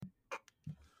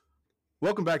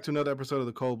Welcome back to another episode of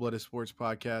the Cold Blooded Sports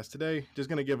Podcast. Today, just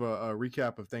going to give a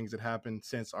recap of things that happened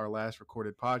since our last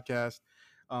recorded podcast.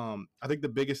 I think the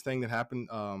biggest thing that happened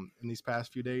in these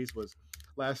past few days was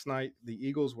last night, the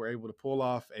Eagles were able to pull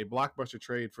off a blockbuster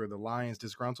trade for the Lions'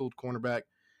 disgruntled cornerback,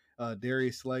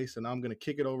 Darius Slay. So now I'm going to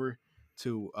kick it over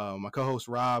to my co host,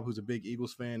 Rob, who's a big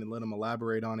Eagles fan, and let him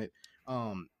elaborate on it.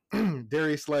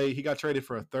 Darius Slay, he got traded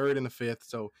for a third and a fifth,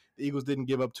 so the Eagles didn't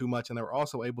give up too much, and they were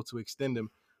also able to extend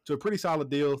him to a pretty solid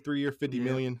deal, 3 year, 50 Yeah.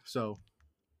 million. So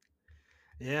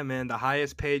Yeah, man, the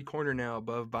highest paid corner now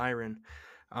above Byron.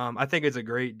 I think it's a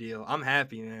great deal. I'm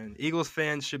happy, man. Eagles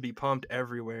fans should be pumped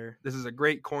everywhere. This is a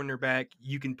great cornerback.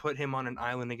 You can put him on an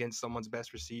island against someone's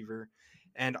best receiver.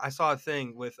 And I saw a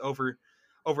thing with over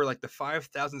like the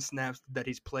 5,000 snaps that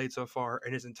he's played so far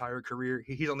in his entire career.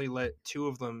 He's only let two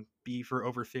of them be for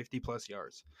over 50 plus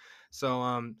yards. So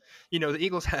the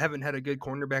Eagles haven't had a good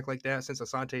cornerback like that since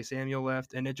Asante Samuel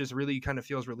left, and it just really kind of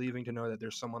feels relieving to know that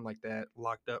there's someone like that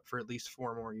locked up for at least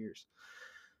 4 more years.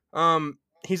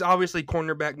 He's obviously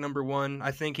cornerback number one.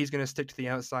 I think he's going to stick to the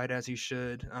outside as he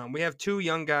should. We have two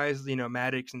young guys,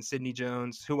 Maddox and Sidney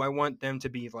Jones, who I want them to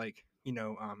be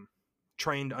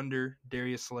trained under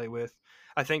Darius Slay with.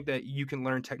 I think that you can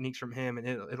learn techniques from him, and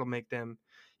it'll make them,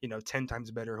 10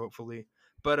 times better, hopefully.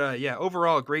 But yeah,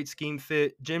 overall, great scheme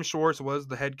fit. Jim Schwartz was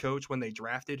the head coach when they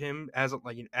drafted him as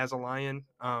a Lion.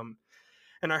 And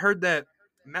I heard that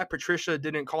Matt Patricia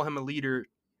didn't call him a leader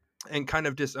and kind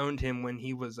of disowned him when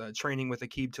he was training with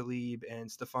Aqib Talib and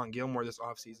Stephon Gilmore this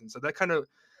offseason. So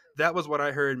that was what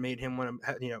I heard made him want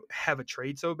to have a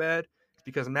trade so bad. It's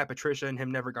because Matt Patricia and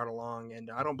him never got along,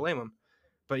 and I don't blame him.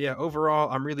 But yeah,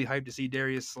 overall, I'm really hyped to see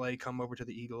Darius Slay come over to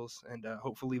the Eagles, and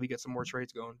hopefully we get some more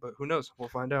trades going. But who knows? We'll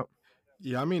find out.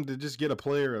 yeah, I mean to just get a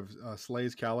player of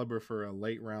Slay's caliber for a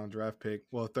late round draft pick,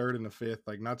 well, third and a fifth,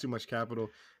 like not too much capital,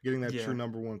 getting that true Yeah,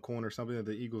 number one corner, something that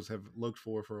the Eagles have looked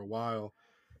for a while,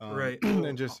 right. and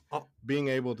Well, just being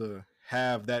able to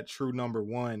have that true number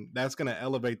one, that's going to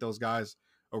elevate those guys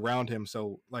around him.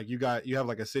 So like you have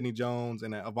like a Sidney Jones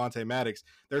and a Avante Maddox,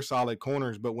 they're solid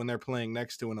corners, but when they're playing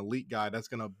next to an elite guy, that's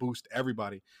going to boost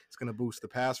everybody. It's going to boost the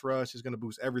pass rush. It's going to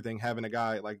boost everything. Having a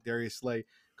guy like Darius Slay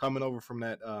coming over from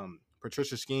that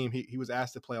Patricia scheme, he was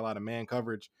asked to play a lot of man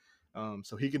coverage.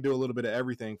 So he can do a little bit of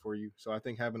everything for you. So I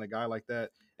think having a guy like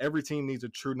that, every team needs a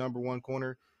true number one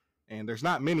corner, and there's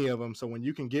not many of them. So when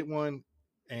you can get one,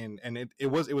 and it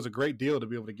was a great deal to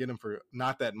be able to get him for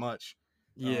not that much.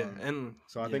 yeah, and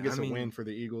So I think yeah, I it's a win mean, for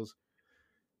the Eagles.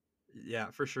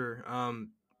 yeah, for sure.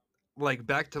 Like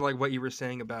back to like what you were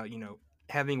saying about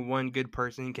having one good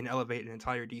person can elevate an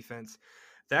entire defense.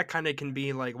 That kind of can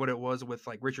be like what it was with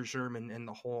like Richard Sherman and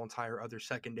the whole entire other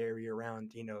secondary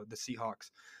around the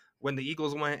Seahawks. When the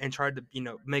Eagles went and tried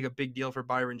to make a big deal for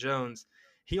Byron Jones,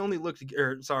 he only looked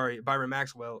or sorry Byron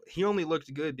Maxwell. He only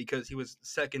looked good because he was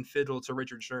second fiddle to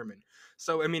Richard Sherman.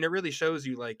 So I mean, it really shows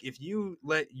you like if you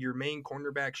let your main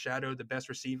cornerback shadow the best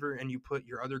receiver and you put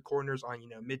your other corners on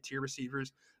mid tier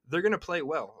receivers, they're gonna play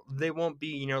well. They won't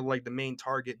be, like the main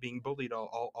target being bullied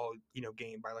all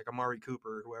game by like Amari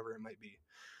Cooper or whoever it might be.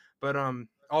 But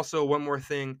also one more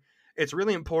thing, it's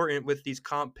really important with these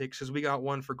comp picks because we got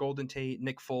one for Golden Tate,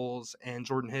 Nick Foles, and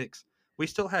Jordan Hicks. We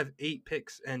still have 8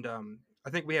 picks, and I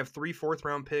think we have 3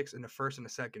 fourth-round picks and a first and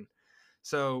a second.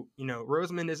 So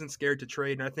Roseman isn't scared to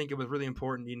trade, and I think it was really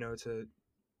important,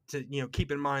 to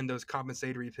keep in mind those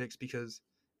compensatory picks because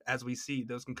as we see,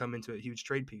 those can come into a huge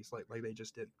trade piece like they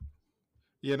just did.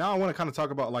 Yeah, now I want to kind of talk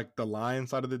about like the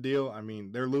Lions side of the deal. I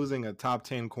mean, they're losing a top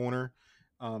 10 corner,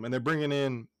 and they're bringing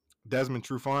in Desmond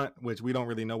Trufant, which we don't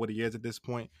really know what he is at this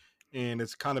point. And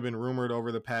it's kind of been rumored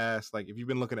over the past, like if you've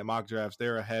been looking at mock drafts,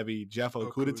 they're a heavy Jeff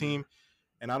Okuda Okuda. team.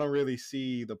 And I don't really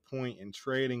see the point in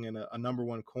trading in a number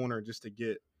one corner just to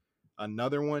get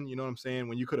another one. You know what I'm saying?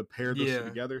 When you could have paired those two Yeah,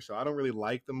 together. So I don't really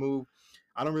like the move.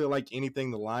 I don't really like anything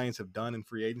the Lions have done in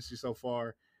free agency so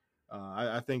far.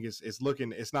 I think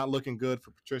it's not looking good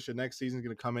for Patricia. Next season is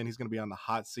going to come in. He's going to be on the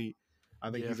hot seat. I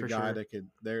think yeah, he's a for guy sure.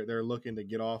 that they're looking to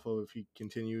get off of if he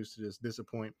continues to just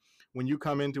disappoint. When you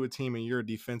come into a team and you're a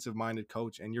defensive minded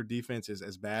coach and your defense is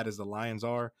as bad as the Lions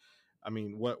are, I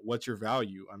mean, what's your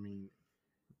value? I mean,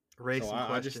 so Raising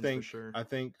I just questions for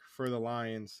think sure. for the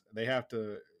Lions they have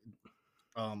to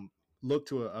um, look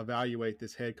to evaluate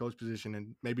this head coach position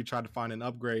and maybe try to find an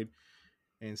upgrade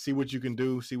and see what you can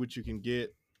do, see what you can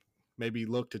get. Maybe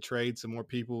look to trade some more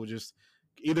people. Just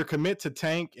either commit to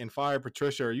tank and fire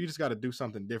Patricia, or you just got to do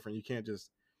something different. You can't just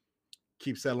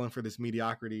keep settling for this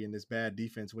mediocrity and this bad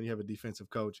defense when you have a defensive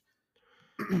coach.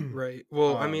 Right.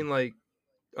 Well, I um, mean, like,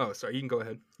 oh, sorry, you can go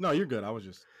ahead. no, you're good. I was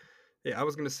just Yeah, I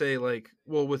was gonna say, like,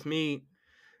 well, with me,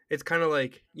 it's kind of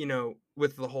like,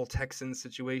 with the whole Texans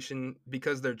situation,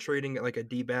 because they're trading like a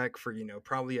D back for,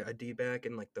 probably a D back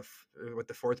and like with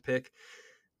the fourth pick.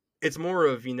 It's more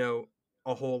of,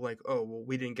 a whole like, oh, well,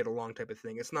 we didn't get along type of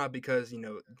thing. It's not because,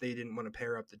 they didn't want to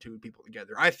pair up the two people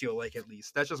together. I feel like, at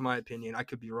least that's just my opinion. I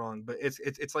could be wrong, but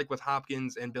it's like with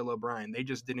Hopkins and Bill O'Brien. They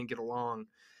just didn't get along.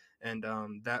 And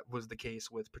that was the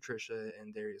case with Patricia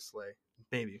and Darius Slay,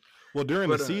 maybe. Well, during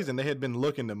the But season, they had been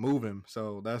looking to move him,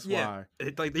 so that's yeah, why.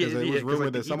 like Because it was because like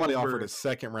rumored the that somebody Eagles offered were. a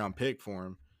second round pick for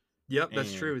him, Yep,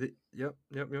 that's and true. Yep.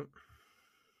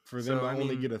 for them So to I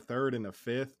only mean, get a third and a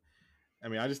fifth, I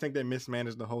mean, I just think they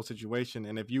mismanaged the whole situation.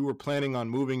 And if you were planning on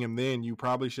moving him, then you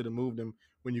probably should have moved him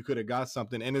when you could have got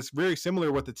something. And it's very similar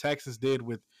to what the Texans did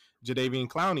with Jadeveon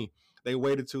Clowney. They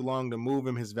waited too long to move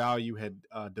him; his value had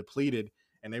depleted,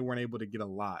 and they weren't able to get a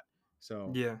lot.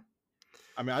 So yeah,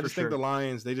 I mean, I for just think the sure.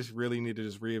 Lions, they just really need to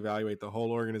just reevaluate the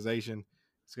whole organization.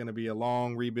 It's going to be a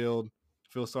long rebuild.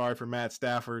 Feel sorry for Matt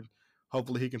Stafford.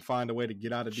 Hopefully he can find a way to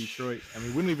get out of Detroit. I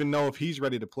mean, we don't even know if he's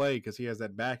ready to play because he has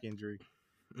that back injury.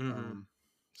 Hmm. Um,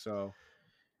 so,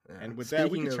 Yeah. and with that,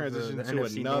 we Speaking could of transition the to NFC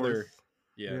North, another,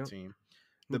 yeah, team.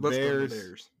 The let's go to the Bears.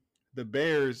 Bears. The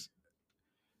Bears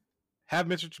have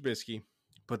Mitchell Trubisky,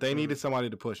 but they Hmm. needed somebody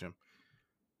to push him.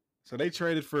 So they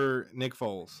traded for Nick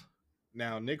Foles.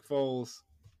 Now, Nick Foles,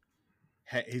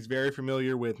 he's very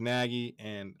familiar with Nagy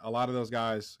and a lot of those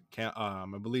guys. I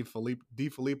believe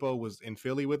Filippo was in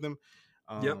Philly with him.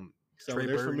 Yep. So Trey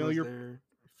there's Burton was familiar, there.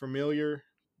 familiar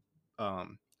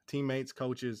teammates,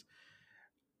 coaches.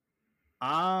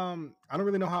 I don't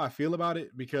really know how I feel about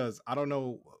it because I don't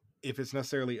know if it's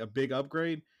necessarily a big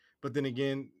upgrade. But then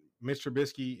again, Mitch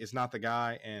Trubisky is not the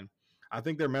guy, and I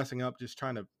think they're messing up just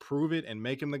trying to prove it and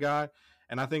make him the guy.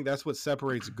 And I think that's what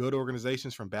separates good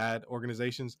organizations from bad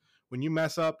organizations. When you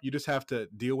mess up, you just have to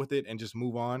deal with it and just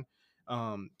move on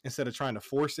instead of trying to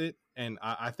force it. And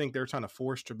I think they're trying to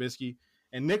force Trubisky.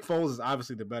 And Nick Foles is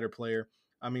obviously the better player.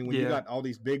 I mean, when you Yeah. got all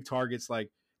these big targets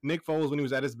like Nick Foles, when he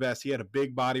was at his best, he had a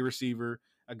big body receiver,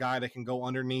 a guy that can go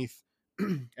underneath,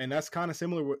 and that's kind of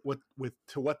similar with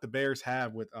to what the Bears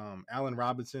have with Allen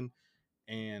Robinson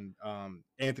and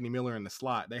Anthony Miller in the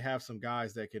slot. They have some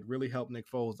guys that could really help Nick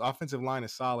Foles. The offensive line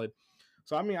is solid.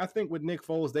 So I mean, I think with Nick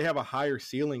Foles, they have a higher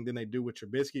ceiling than they do with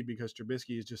Trubisky because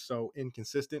Trubisky is just so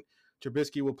inconsistent.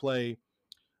 Trubisky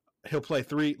he'll play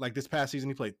three, like this past season,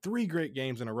 he played 3 great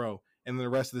games in a row, and then the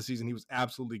rest of the season he was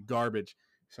absolutely garbage.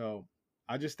 So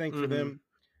I just think for Hmm. them,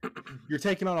 you're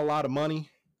taking on a lot of money.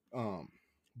 Um,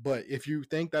 but if you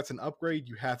think that's an upgrade,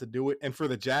 you have to do it. And for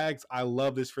the Jags, I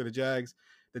love this for the Jags.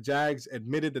 The Jags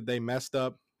admitted that they messed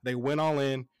up. They went all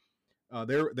in.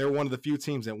 They're one of the few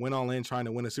teams that went all in trying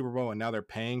to win a Super Bowl, and now they're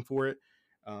paying for it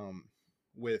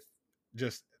with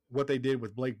just what they did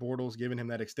with Blake Bortles, giving him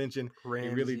that extension. It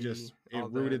really just Ramsey, it all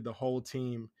that. rooted the whole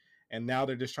team, and now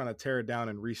they're just trying to tear it down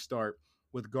and restart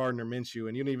with Gardner Minshew,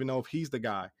 and you don't even know if he's the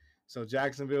guy. So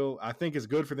Jacksonville, I think it's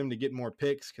good for them to get more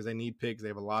picks because they need picks. They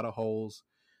have a lot of holes.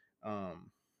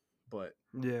 But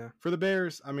Yeah. for the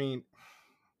Bears, I mean,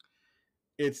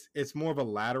 it's more of a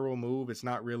lateral move. It's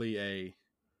not really a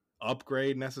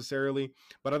upgrade necessarily,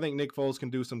 but I think Nick Foles can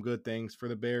do some good things for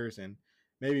the Bears and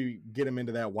maybe get him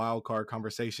into that wild card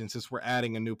conversation since we're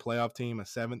adding a new playoff team, a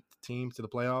 7th team to the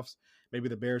playoffs. Maybe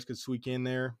the Bears could squeak in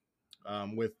there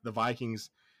with the Vikings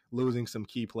losing some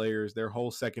key players. Their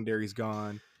whole secondary's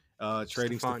gone.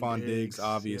 Trading Stephon Stephon Diggs Diggs. Yep.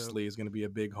 obviously is going to be a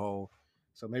big hole.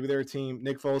 So maybe their team,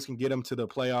 Nick Foles can get them to the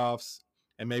playoffs,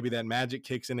 and maybe that magic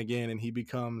kicks in again, and he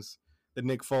becomes the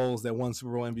Nick Foles that won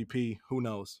Super Bowl MVP. Who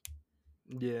knows?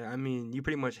 Yeah, I mean, you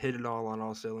pretty much hit it all on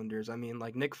all cylinders. I mean,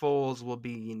 like Nick Foles will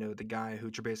be, the guy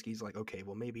who Trubisky's like, okay,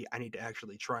 well, maybe I need to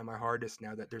actually try my hardest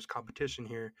now that there's competition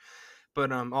here.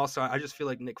 But also, I just feel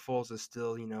like Nick Foles is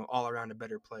still, all around a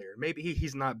better player. Maybe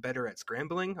he's not better at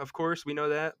scrambling, of course, we know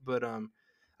that, but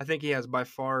I think he has by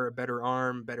far a better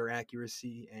arm, better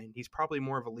accuracy, and he's probably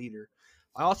more of a leader.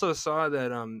 I also saw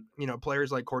that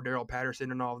players like Cordero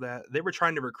Patterson and all of that, they were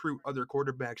trying to recruit other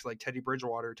quarterbacks like Teddy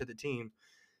Bridgewater to the team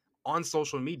on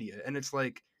social media. And it's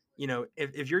like,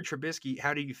 if you're Trubisky,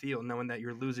 how do you feel knowing that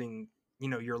you're losing,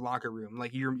 your locker room?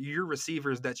 Like your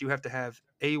receivers that you have to have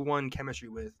A1 chemistry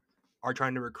with are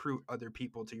trying to recruit other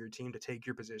people to your team to take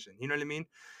your position. You know what I mean?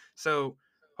 So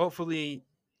hopefully,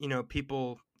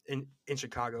 people in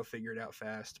Chicago figure it out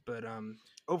fast. But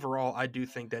overall, I do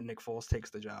think that Nick Foles takes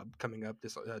the job coming up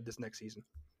this next season.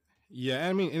 Yeah,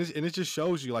 I mean, and it just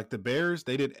shows you like the Bears,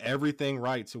 they did everything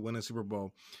right to win a Super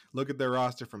Bowl. Look at their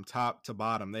roster from top to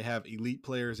bottom. They have elite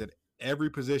players at every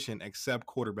position except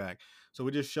quarterback. So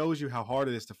it just shows you how hard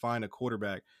it is to find a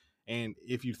quarterback. And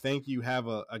if you think you have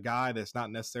a guy that's not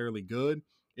necessarily good,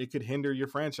 it could hinder your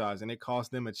franchise, and it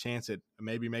cost them a chance at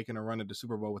maybe making a run at the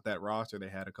Super Bowl with that roster they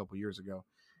had a couple years ago,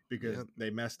 because Yep. they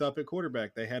messed up at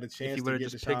quarterback. They had a If chance you to would have get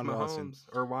just picked Deshaun Watson. Mahomes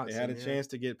or They had Watson, a yeah. chance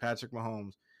to get Patrick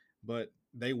Mahomes, but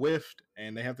they whiffed,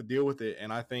 and they have to deal with it.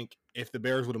 And I think if the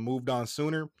Bears would have moved on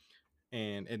sooner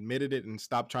and admitted it and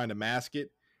stopped trying to mask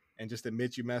it and just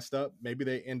admit you messed up, maybe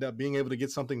they end up being able to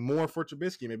get something more for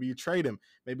Trubisky. Maybe you trade him,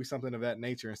 maybe something of that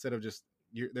nature, instead of just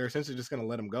they're essentially just going to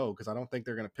let him go, because I don't think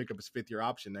they're going to pick up his 5th-year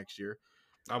option next year.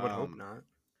 I would hope not.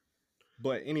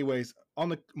 But anyways, on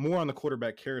the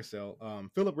quarterback carousel,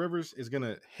 Phillip Rivers is going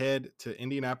to head to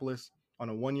Indianapolis on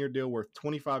a 1-year deal worth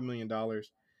 $25 million.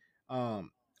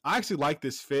 I actually like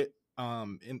this fit.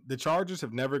 And the Chargers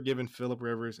have never given Phillip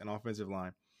Rivers an offensive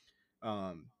line.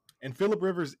 And Phillip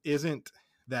Rivers isn't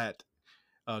that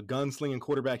gunslinging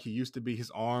quarterback he used to be.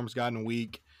 His arms gotten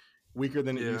weaker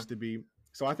than it used to be.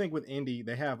 So I think with Indy,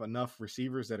 they have enough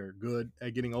receivers that are good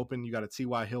at getting open. You got a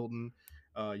T.Y. Hilton.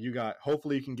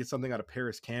 Hopefully you can get something out of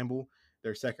Paris Campbell,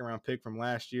 their 2nd-round pick from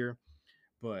last year.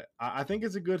 But I think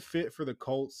it's a good fit for the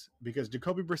Colts, because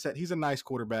Jacoby Brissett, he's a nice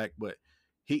quarterback, but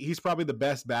he's probably the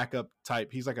best backup type.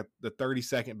 He's like the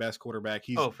 32nd best quarterback.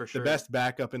 He's for sure. the best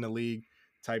backup in the league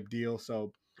type deal.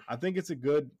 So I think it's a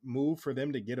good move for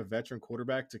them to get a veteran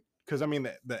quarterback, because I mean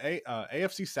the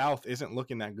AFC South isn't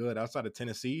looking that good outside of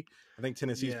Tennessee. I think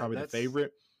Tennessee is probably the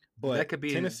favorite, but that could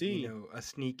be Tennessee, a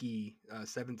sneaky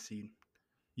 7th seed.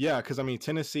 Yeah, because I mean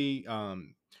Tennessee.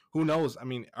 Who knows? I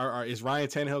mean, is Ryan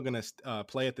Tannehill going to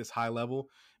play at this high level?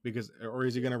 Or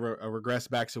is he going to regress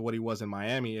back to what he was in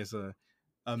Miami as a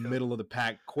middle of the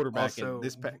pack quarterback? Also,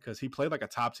 because he played like a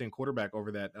top 10 quarterback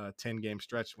over that 10-game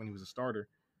stretch when he was a starter.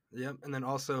 Yep, and then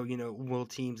also, will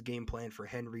teams game plan for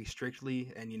Henry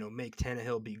strictly and make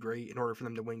Tannehill be great in order for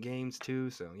them to win games too?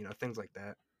 So things like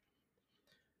that.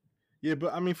 Yeah,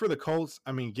 but I mean, for the Colts,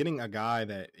 I mean, getting a guy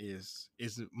that is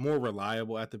more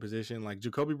reliable at the position, like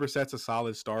Jacoby Brissett's a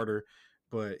solid starter,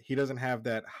 but he doesn't have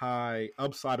that high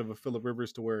upside of a Phillip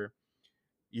Rivers to where,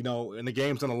 in the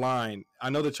game's on the line. I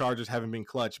know the Chargers haven't been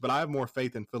clutch, but I have more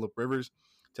faith in Phillip Rivers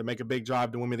to make a big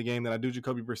drive to win me the game than I do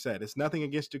Jacoby Brissett. It's nothing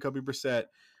against Jacoby Brissett.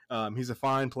 He's a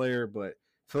fine player, but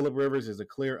Phillip Rivers is a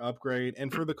clear upgrade.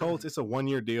 And for the Colts, it's a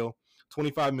 1-year deal,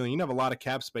 $25 million. You have a lot of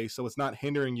cap space, so it's not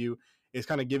hindering you. It's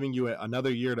kind of giving you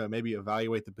another year to maybe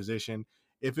evaluate the position.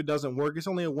 If it doesn't work, it's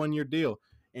only a 1-year deal.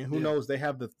 And who knows? They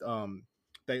have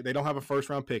they don't have a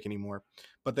 1st-round pick anymore,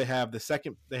 but they have the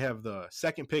second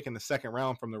pick in the 2nd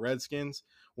round from the Redskins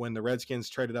when the Redskins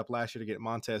traded up last year to get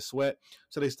Montez Sweat.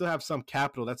 So they still have some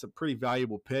capital. That's a pretty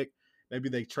valuable pick. Maybe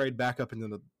they trade back up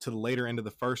into the later end of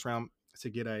the 1st round to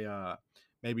get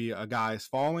maybe a guy is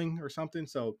falling or something.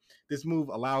 So this move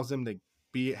allows them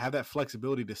to have that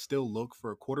flexibility to still look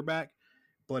for a quarterback,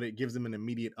 but it gives them an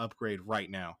immediate upgrade right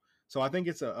now. So I think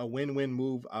it's a win-win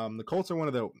move. The Colts are one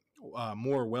of the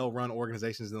more well-run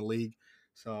organizations in the league,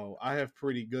 so I have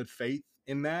pretty good faith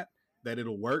in that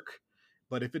it'll work.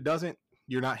 But if it doesn't,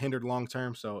 you're not hindered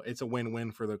long-term, so it's a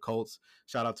win-win for the Colts.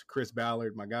 Shout out to Chris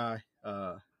Ballard, my guy.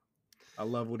 I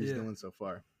love what he's doing so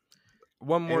far.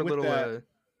 One more little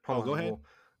go ahead.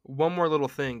 One more little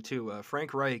thing too.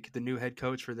 Frank Reich, the new head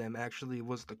coach for them, actually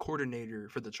was the coordinator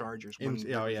for the Chargers. In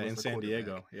San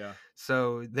Diego. Yeah.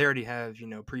 So they already have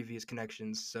previous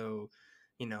connections. So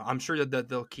I'm sure that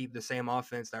they'll keep the same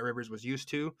offense that Rivers was used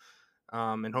to,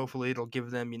 and hopefully it'll give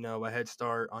them a head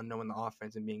start on knowing the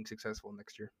offense and being successful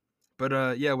next year. But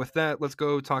with that, let's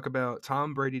go talk about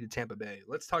Tom Brady to Tampa Bay.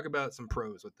 Let's talk about some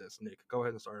pros with this. Nick, go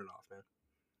ahead and start it off, man.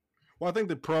 Well, I think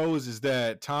the pros is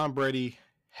that Tom Brady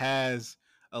has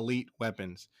elite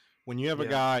weapons. When you have a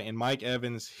guy in Mike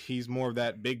Evans, he's more of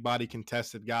that big body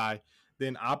contested guy.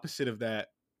 Then opposite of that,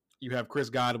 you have Chris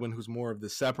Godwin, who's more of the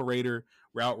separator,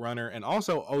 route runner, and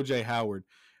also OJ Howard.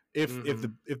 If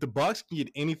the Bucs can get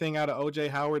anything out of OJ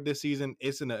Howard this season,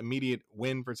 it's an immediate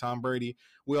win for Tom Brady.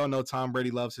 We all know Tom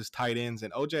Brady loves his tight ends,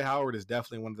 and OJ Howard is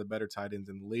definitely one of the better tight ends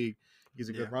in the league. He's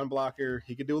a good run blocker.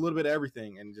 He could do a little bit of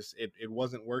everything, and just it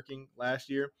wasn't working last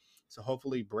year. So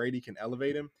hopefully Brady can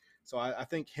elevate him. So I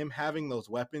think him having those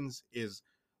weapons is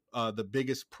the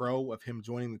biggest pro of him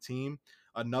joining the team.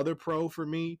 Another pro for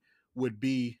me would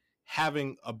be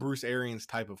having a Bruce Arians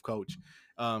type of coach.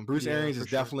 Bruce Arians is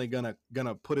definitely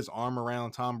gonna put his arm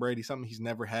around Tom Brady, something he's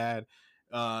never had.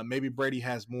 Maybe Brady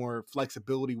has more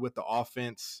flexibility with the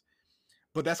offense,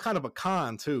 but that's kind of a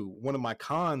con too. One of my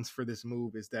cons for this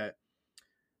move is that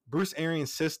Bruce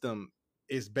Arians' system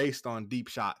is based on deep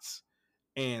shots.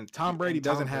 And Tom Brady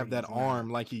doesn't have that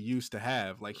arm like he used to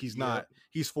have. Like he's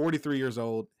 43 years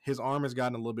old. His arm has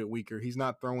gotten a little bit weaker. He's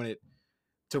not throwing it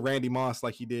to Randy Moss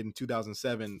like he did in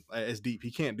 2007 as deep.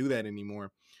 He can't do that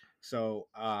anymore. So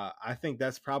I think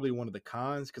that's probably one of the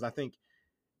cons, because I think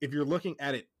if you're looking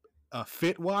at it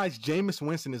fit wise, Jameis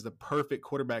Winston is the perfect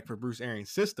quarterback for Bruce Arians'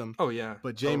 system. Oh yeah,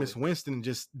 But totally. Jameis Winston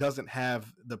just doesn't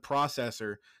have the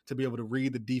processor to be able to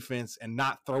read the defense and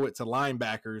not throw it to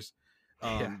linebackers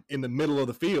Yeah. in the middle of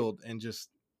the field. And just,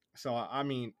 so, I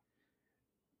mean,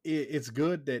 it's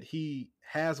good that he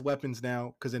has weapons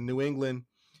now, because in New England,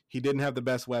 he didn't have the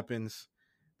best weapons.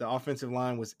 The offensive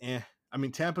line was eh. I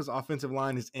mean, Tampa's offensive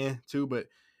line is eh too, but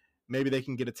maybe they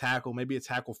can get a tackle. Maybe a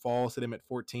tackle falls to them at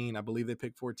 14. I believe they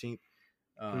picked 14th,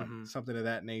 Mm-hmm. something of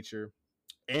that nature.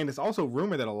 And it's also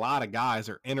rumored that a lot of guys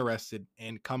are interested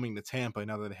in coming to Tampa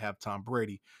now that they have Tom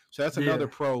Brady. So that's another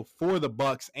Yeah, pro for the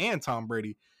Bucks and Tom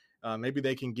Brady. Maybe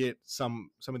they can get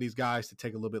some of these guys to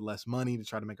take a little bit less money to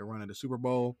try to make a run at the Super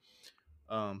Bowl.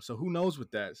 So who knows with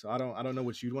that? So I don't know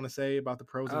what you'd want to say about the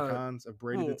pros and uh, cons of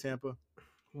Brady to well, Tampa.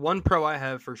 one pro I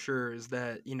have for sure is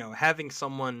that, having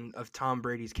someone of Tom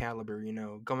Brady's caliber,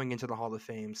 going into the Hall of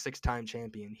Fame, 6-time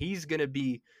champion, he's going to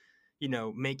be,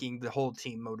 making the whole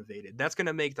team motivated. That's going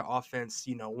to make the offense,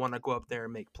 want to go up there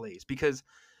and make plays because,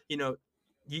 you know,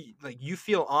 you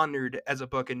feel honored as a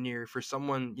Buccaneer for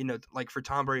someone, like for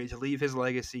Tom Brady to leave his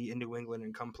legacy in New England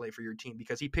and come play for your team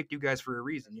because he picked you guys for a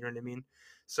reason. You know what I mean?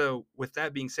 So with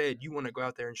that being said, you want to go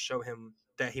out there and show him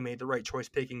that he made the right choice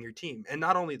picking your team. And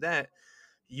not only that,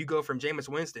 you go from Jameis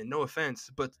Winston, no offense,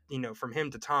 but from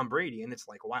him to Tom Brady, and it's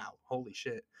like, wow, holy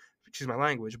shit. Excuse my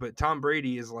language, but Tom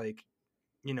Brady is like,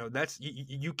 that's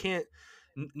you can't.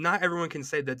 Not everyone can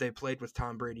say that they played with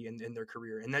Tom Brady in their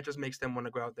career, and that just makes them want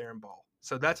to go out there and ball.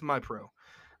 So that's my pro.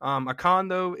 A con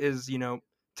though is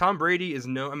Tom Brady is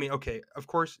no. I mean, okay, of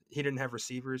course he didn't have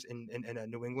receivers in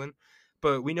New England,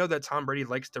 but we know that Tom Brady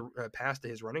likes to pass to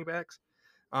his running backs.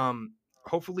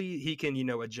 Hopefully he can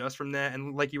adjust from that,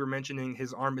 and like you were mentioning,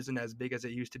 his arm isn't as big as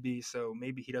it used to be, so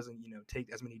maybe he doesn't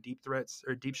take as many deep threats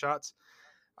or deep shots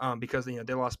because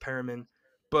they lost Perriman.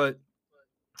 But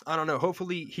I don't know.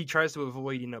 Hopefully he tries to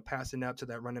avoid passing out to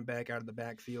that running back out of the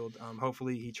backfield.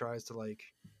 Hopefully he tries to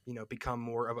become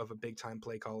more of a big time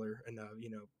play caller and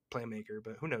playmaker,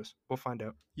 but who knows, we'll find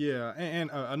out. Yeah,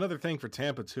 and another thing for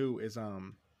Tampa too is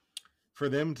for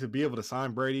them to be able to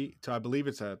sign Brady to, I believe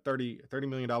it's a $30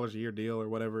 million a year deal or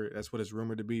whatever. That's what it's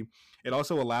rumored to be. It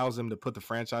also allows them to put the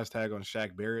franchise tag on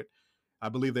Shaq Barrett. I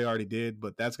believe they already did,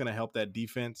 but that's going to help that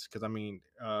defense because I mean,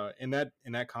 in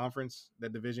that conference,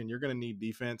 that division, you're going to need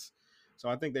defense. So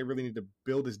I think they really need to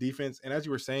build his defense. And as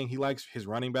you were saying, he likes his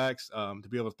running backs to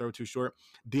be able to throw too short.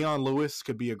 Dion Lewis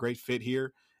could be a great fit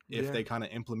here if Yeah, they kind of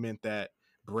implement that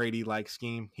Brady like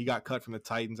scheme. He got cut from the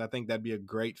Titans. I think that'd be a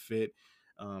great fit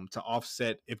to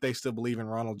offset if they still believe in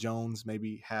Ronald Jones.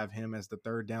 Maybe have him as the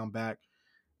third down back.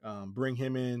 Bring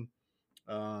him in.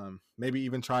 Maybe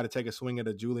even try to take a swing at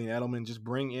a Julian Edelman. Just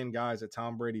bring in guys that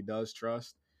Tom Brady does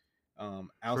trust for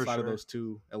outside of sure. those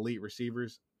two elite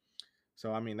receivers.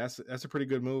 So I mean that's a pretty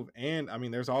good move. And I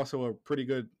mean there's also a pretty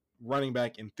good running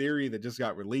back in theory that just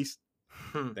got released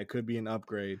that could be an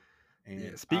upgrade. Yeah,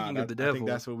 And speaking of the I think devil,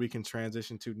 that's what we can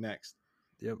transition to next.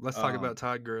 yeah, let's talk about Um,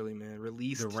 Todd Gurley, man, the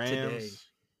released today. Rams,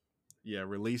 yeah,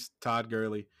 released Todd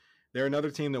Gurley. They're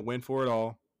another team that went for it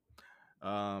all.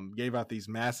 Gave out these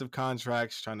massive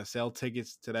contracts, trying to sell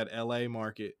tickets to that LA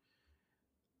market.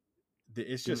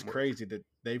 It's Didn't just work. crazy that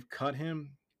they've cut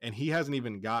him, and he hasn't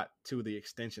even got to the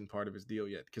extension part of his deal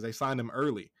yet because they signed him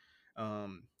early.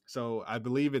 So I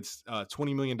believe it's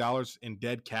 $20 million in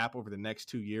dead cap over the next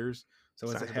 2 years. So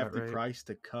it's a Sounds about hefty right. price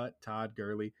to cut Todd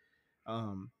Gurley.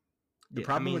 Um, the Yeah, I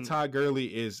problem with mean, Todd Gurley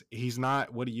is he's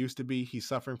not what he used to be. He's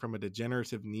suffering from a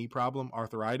degenerative knee problem,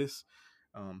 arthritis.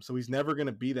 So he's never going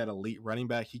to be that elite running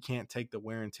back. He can't take the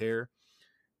wear and tear.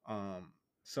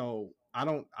 So I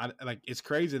like it's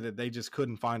crazy that they just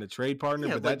couldn't find a trade partner,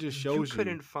 yeah, but that like just you shows you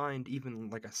couldn't find even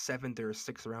like a 7th or a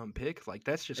 6th round pick. Like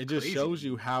that's just it just crazy to shows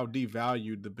you me. how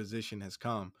devalued the position has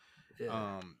come.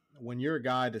 Yeah. When you're a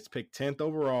guy that's picked 10th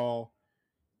overall,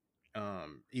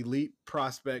 elite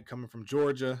prospect coming from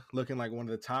Georgia, looking like one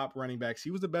of the top running backs.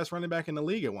 He was the best running back in the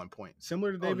league at one point,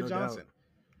 similar to Oh, David no doubt. Johnson.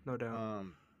 No doubt.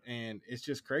 Um, and it's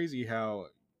just crazy how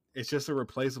it's just a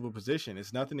replaceable position.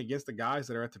 It's nothing against the guys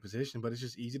that are at the position, but it's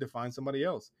just easy to find somebody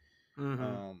else. Mhm.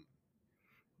 Um,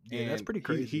 Yeah, that's and pretty he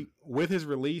crazy. with his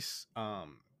release,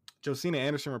 Josina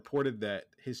Anderson reported that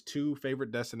his two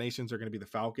favorite destinations are going to be the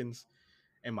Falcons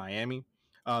and Miami.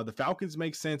 The Falcons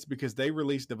make sense because they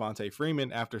released Devontae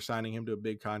Freeman after signing him to a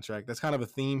big contract. That's kind of a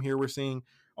theme here we're seeing.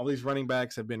 All these running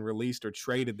backs have been released or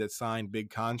traded that signed big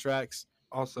contracts.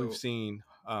 We've Also, seen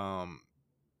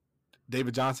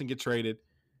David Johnson get traded,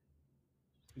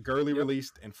 Gurley yep,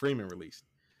 released, and Freeman released.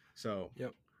 So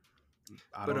yep.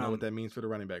 I But don't know what that means for the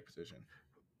running back position.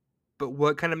 But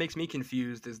what kind of makes me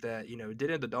confused is that,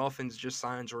 didn't the Dolphins just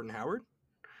sign Jordan Howard?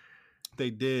 They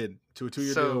did, to a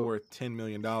 2-year deal So, worth $10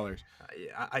 million.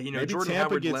 Maybe Jordan Tampa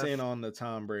Howard gets in left, on the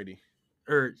Tom Brady.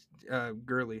 or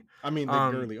Gurley. I mean, the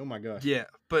Um, Gurley. Oh my gosh. yeah,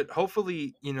 but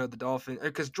hopefully, the Dolphins,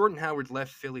 because Jordan Howard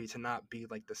left Philly to not be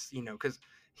like this, because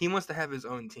he wants to have his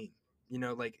own team.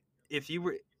 Like if he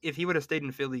would have stayed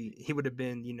in Philly, he would have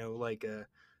been, like a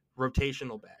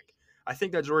rotational back. I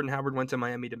think that Jordan Howard went to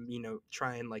Miami to,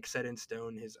 try and like set in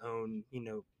stone his own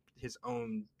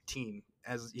team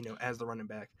as the running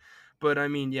back. But I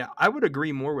mean, yeah, I would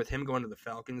agree more with him going to the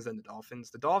Falcons than the Dolphins.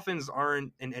 The Dolphins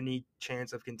aren't in any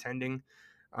chance of contending.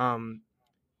 Um,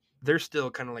 they're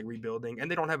still kind of like rebuilding, and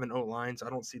they don't have an O line, so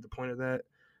I don't see the point of that.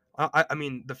 I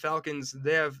mean, the Falcons,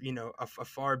 they have a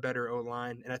far better O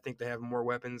line, and I think they have more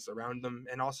weapons around them,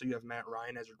 and also you have Matt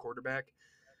Ryan as your quarterback.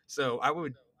 So I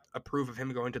would approve of him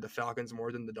going to the Falcons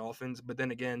more than the Dolphins. But then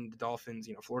again, the Dolphins,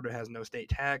 Florida has no state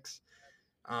tax,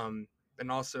 um,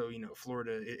 and also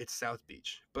Florida, it's South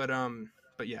Beach. But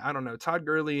yeah, I don't know. Todd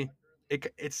Gurley,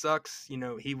 it sucks.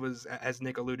 He was, as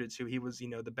Nick alluded to, he was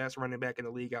the best running back in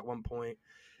the league at one point.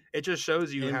 It just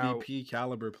shows you how, MVP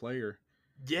caliber player.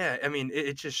 yeah, I mean,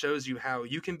 it just shows you how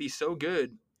you can be so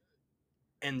good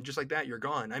and just like that, you're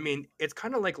gone. I mean, it's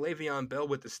kind of like Le'Veon Bell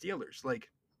with the Steelers. Like,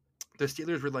 the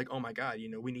Steelers were like, oh my God,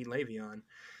 we need Le'Veon.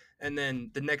 And then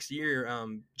the next year,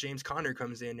 James Conner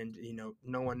comes in and,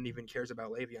 no one even cares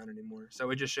about Le'Veon anymore. So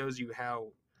it just shows you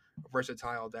how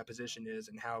versatile that position is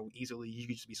and how easily you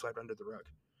could just be swept under the rug.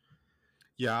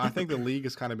 Yeah, I think the league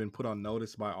has kind of been put on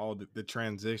notice by all the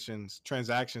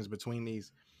transactions between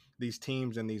these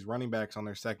teams and these running backs on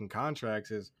their second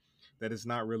contracts, is that it's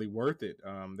not really worth it.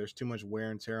 There's too much wear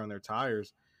and tear on their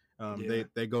tires. Yeah.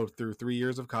 They go through 3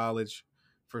 years of college,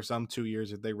 for some 2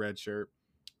 years if they redshirt,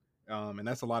 and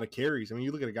that's a lot of carries. I mean,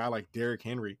 you look at a guy like Derrick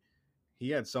Henry. He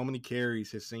had so many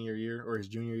carries his senior year or his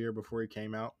junior year before he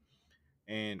came out,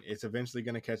 and it's eventually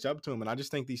going to catch up to him. And I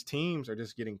just think these teams are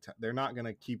just they're not going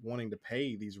to keep wanting to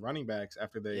pay these running backs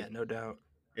after they. Yeah, no doubt.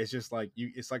 It's just like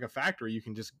it's like a factory.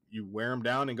 You wear them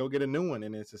down and go get a new one,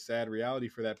 and it's a sad reality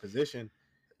for that position.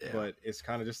 Yeah. But it's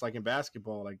kind of just like in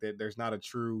basketball, like there's not a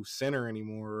true center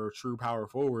anymore or a true power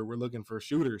forward. We're looking for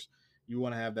shooters. You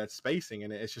want to have that spacing,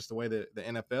 and it's just the way that the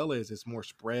NFL is. It's more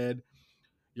spread.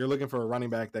 You're looking for a running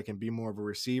back that can be more of a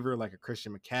receiver, like a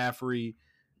Christian McCaffrey,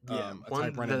 Yeah, a one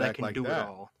type running back can like do it that.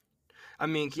 all. I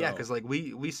mean, yeah, So because like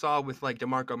we saw with like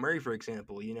DeMarco Murray, for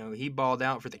example, he balled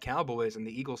out for the Cowboys, and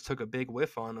the Eagles took a big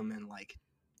whiff on him, and like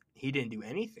he didn't do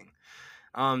anything.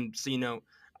 So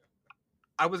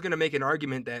I was gonna make an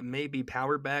argument that maybe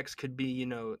power backs could be,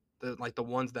 the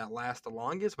ones that last the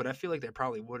longest, but I feel like they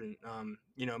probably wouldn't.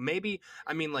 Maybe,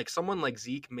 I mean, like someone like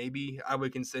Zeke, maybe I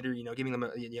would consider, giving them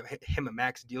him a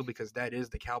max deal because that is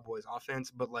the Cowboys'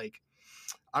 offense. But like,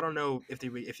 I don't know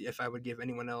if I would give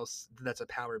anyone else that's a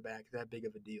power back that big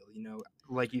of a deal.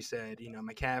 Like you said,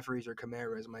 McCaffrey's or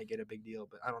Kamara's might get a big deal,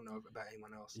 but I don't know about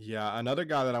anyone else. yeah, another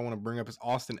guy that I want to bring up is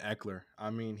Austin Eckler.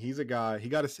 I mean, he's a guy. He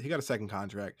got a second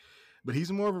contract, but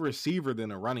he's more of a receiver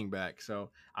than a running back. So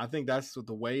I think that's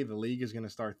the way the league is going to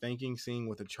start thinking, seeing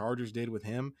what the Chargers did with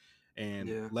him, and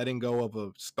Yeah. letting go of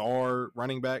a star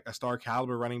running back, a star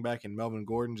caliber running back in Melvin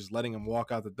Gordon, just letting him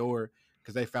walk out the door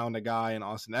because they found a guy in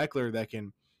Austin Eckler that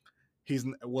can. He's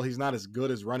not as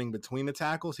good as running between the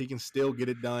tackles. He can still get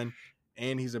it done,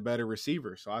 and he's a better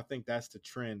receiver. So I think that's the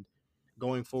trend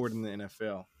going forward in the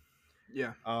NFL.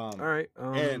 Yeah. All right.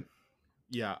 And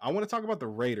yeah, I want to talk about the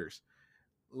Raiders.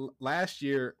 Last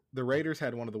year, the Raiders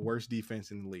had one of the worst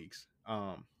defense in the leagues.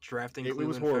 Drafting It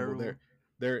was Cleveland horrible.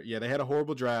 Farrell. They had a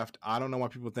horrible draft. I don't know why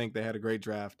people think they had a great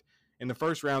draft. In the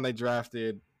first round, they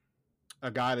drafted a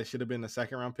guy that should have been a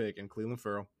second round pick in Cleveland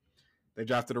Farrell. They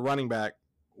drafted a running back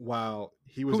while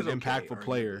he was an impactful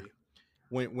player.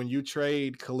 When you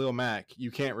trade Khalil Mack,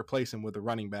 you can't replace him with a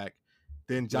running back.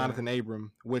 Then Jonathan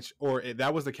Abram,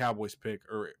 that was the Cowboys pick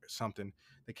or something.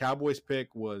 The Cowboys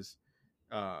pick was,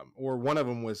 or one of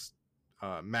them was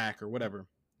Mack or whatever.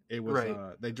 It was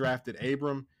they drafted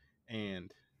Abram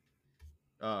and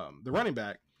the running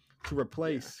back to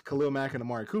replace Khalil Mack and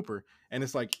Amari Cooper. And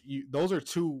it's like those are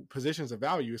two positions of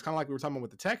value. It's kind of like we were talking about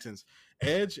with the Texans.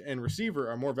 Edge and receiver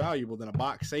are more valuable than a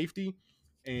box safety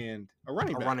and a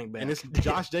running back. And it's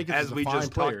Josh Jacobs as we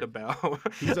just talked about.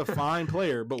 He's a fine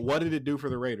player, but what did it do for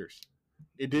the Raiders?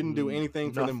 It didn't do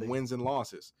anything for them wins and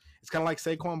losses. It's kind of like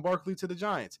Saquon Barkley to the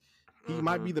Giants. He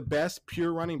might be the best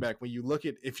pure running back. When you look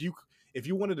at if you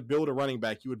wanted to build a running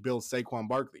back, you would build Saquon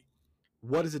Barkley.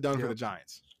 What has it done for the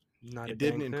Giants? It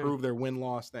didn't improve their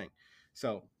win-loss thing.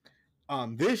 So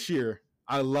this year,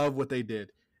 I love what they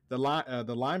did.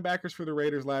 The linebackers for the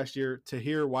Raiders last year,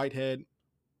 Tahir Whitehead,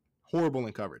 horrible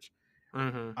in coverage.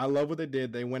 Mm-hmm. I love what they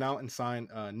did. They went out and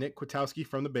signed Nick Kwiatkowski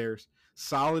from the Bears,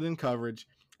 solid in coverage,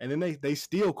 and then they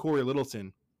steal Corey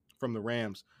Littleton from the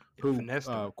Rams, who Finessed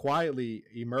him. quietly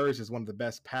emerged as one of the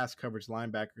best pass coverage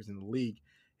linebackers in the league.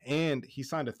 And he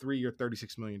signed a 3-year,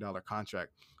 $36 million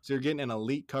contract. So you're getting an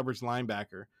elite coverage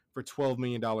linebacker for $12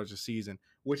 million a season,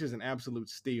 which is an absolute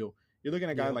steal. You're looking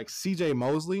at a guy Yep. like CJ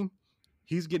Mosley.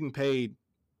 He's getting paid,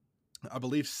 I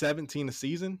believe, 17 a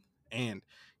season, and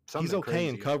he's Something okay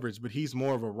in crazy. coverage, but he's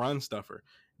more of a run stuffer.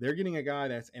 They're getting a guy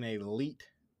that's an elite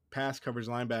pass coverage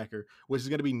linebacker, which is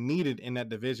going to be needed in that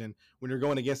division when you're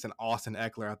going against an Austin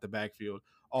Eckler out the backfield.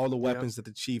 All the weapons that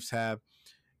the Chiefs have.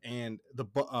 And the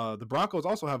Broncos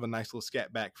also have a nice little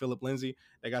scat back. Philip Lindsay,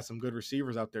 they got some good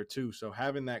receivers out there too. So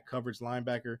having that coverage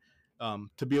linebacker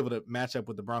to be able to match up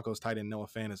with the Broncos tight end Noah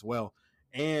Fant as well,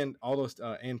 and all those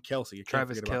and Kelsey, you can't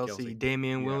Travis forget about Kelce, Kelsey.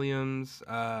 Damian Yeah. Williams.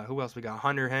 Who else we got?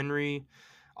 Hunter Henry,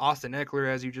 Austin Eckler,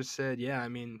 as you just said. Yeah, I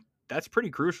mean that's pretty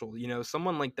crucial.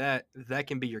 Someone like that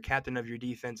can be your captain of your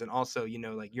defense, and also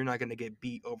like you're not going to get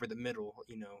beat over the middle.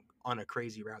 On a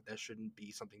crazy route that shouldn't be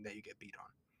something that you get beat on.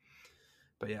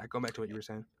 But yeah, going back to what you were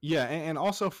saying. Yeah, and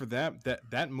also for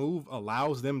that move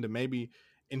allows them to maybe,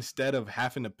 instead of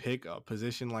having to pick a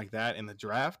position like that in the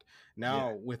draft,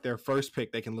 now with their first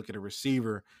pick they can look at a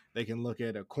receiver, they can look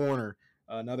at a corner,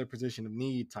 another position of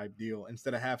need type deal,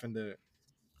 instead of having to,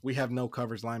 we have no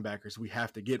coverage linebackers, we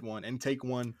have to get one and take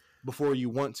one before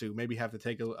you want to. Maybe have to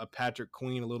take a Patrick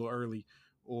Queen a little early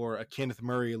or a Kenneth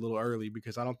Murray a little early,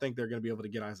 because I don't think they're going to be able to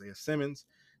get Isaiah Simmons.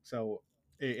 So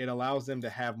it allows them to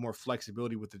have more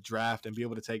flexibility with the draft and be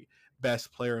able to take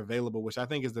best player available, which I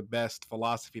think is the best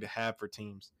philosophy to have for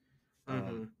teams.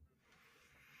 Mm-hmm.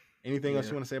 Anything else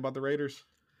you want to say about the Raiders?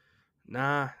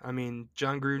 Nah, I mean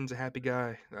John Gruden's a happy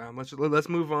guy. Let's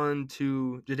move on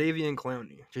to Jadeveon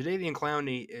Clowney. Jadeveon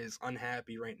Clowney is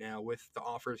unhappy right now with the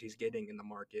offers he's getting in the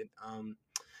market.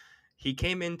 He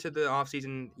came into the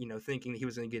offseason, thinking he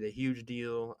was going to get a huge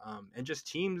deal, and just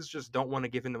teams just don't want to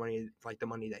give him the money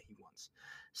that he wants.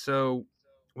 So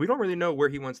we don't really know where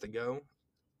he wants to go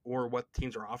or what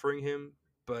teams are offering him.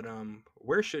 But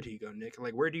where should he go, Nick?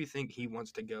 Like, where do you think he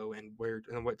wants to go, and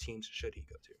what teams should he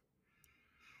go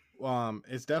to?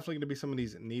 It's definitely going to be some of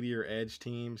these needier edge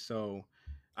teams. So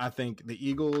I think the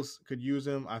Eagles could use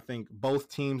him. I think both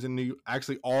teams in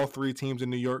actually all three teams in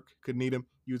New York could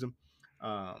use him.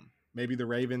 Maybe the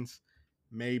Ravens,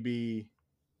 maybe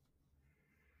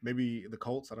the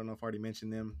Colts. I don't know if I already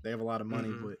mentioned them. They have a lot of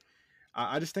money, but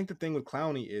I just think the thing with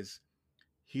Clowney is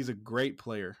he's a great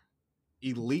player,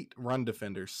 elite run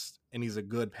defenders, and he's a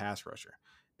good pass rusher.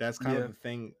 That's kind of the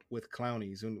thing with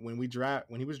Clowney's.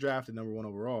 When he was drafted number 1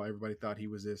 overall, everybody thought he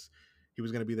was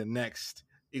going to be the next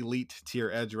elite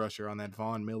tier edge rusher on that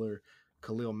Von Miller,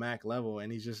 Khalil Mack level,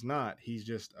 and he's just not. He's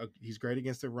great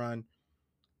against the run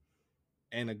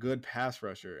and a good pass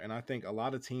rusher. And I think a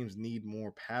lot of teams need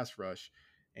more pass rush.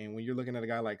 And when you're looking at a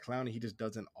guy like Clowney, he just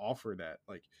doesn't offer that.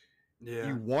 Like,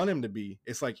 you want him to be.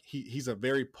 It's like he's a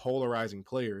very polarizing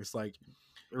player. It's like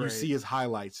you see his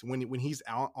highlights when he's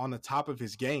out on the top of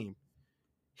his game,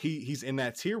 he's in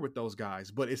that tier with those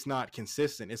guys, but it's not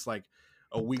consistent. It's like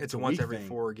a week. It's once every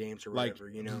 4 games or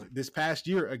whatever. This past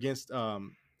year against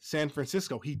San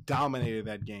Francisco, he dominated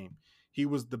that game. He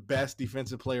was the best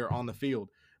defensive player on the field.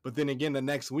 But then again, the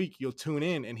next week you'll tune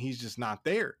in and he's just not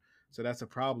there. So that's a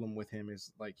problem with him.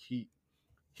 Is like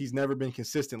he's never been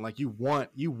consistent. Like you want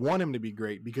him to be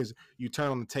great, because you turn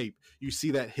on the tape, you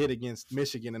see that hit against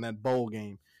Michigan in that bowl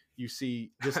game, you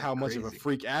see just how much of a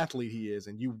freak athlete he is,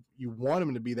 and you want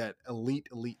him to be that elite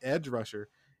edge rusher,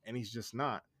 and he's just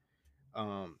not.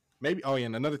 Maybe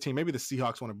and another team, maybe the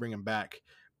Seahawks want to bring him back,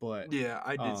 but yeah,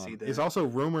 I did see that. It's also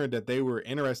rumored that they were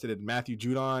interested in Matthew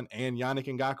Judon and Yannick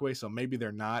Ngakoue, so maybe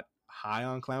they're not high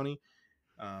on Clowney.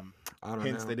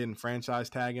 Hence, they didn't franchise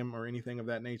tag him or anything of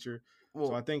that nature. Well,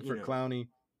 so I think for Clowney,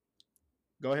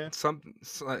 go ahead.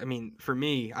 I mean, for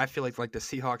me, I feel like the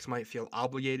Seahawks might feel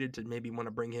obligated to maybe want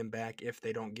to bring him back if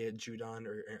they don't get Judon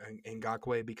or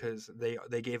Ngakoue, because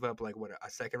they gave up like a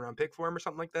 2nd-round pick for him or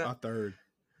something like that. A 3rd.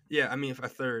 Yeah, I mean a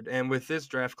 3rd. And with this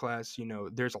draft class,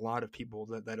 there's a lot of people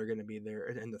that are going to be there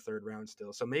in the 3rd round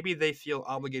still. So maybe they feel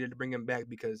obligated to bring him back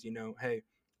because hey,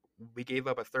 we gave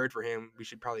up a 3rd for him. We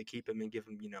should probably keep him and give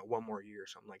him 1 more year or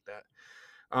something like that.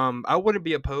 I wouldn't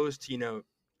be opposed to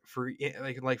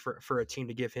for a team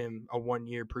to give him a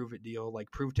 1-year prove it deal,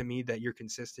 like prove to me that you're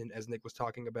consistent, as Nick was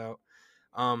talking about.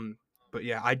 But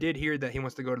yeah, I did hear that he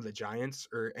wants to go to the Giants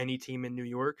or any team in New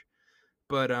York.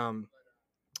 But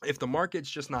if the market's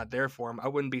just not there for him, I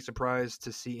wouldn't be surprised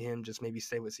to see him just maybe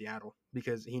stay with Seattle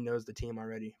because he knows the team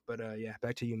already. But yeah,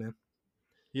 back to you, man.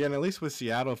 Yeah, and at least with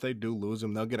Seattle, if they do lose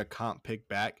him, they'll get a comp pick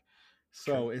back.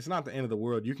 True. So it's not the end of the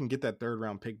world. You can get that third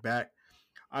round pick back.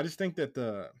 I just think that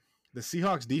the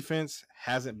Seahawks defense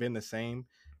hasn't been the same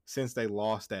since they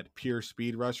lost that pure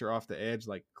speed rusher off the edge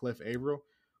like Cliff Averill.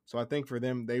 So I think for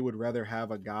them, they would rather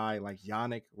have a guy like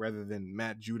Yannick rather than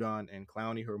Matt Judon and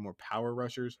Clowney, who are more power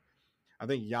rushers. I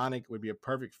think Yannick would be a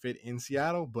perfect fit in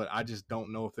Seattle, but I just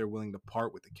don't know if they're willing to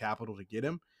part with the capital to get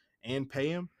him and pay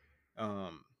him.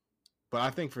 Um, but I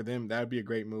think for them that would be a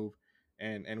great move,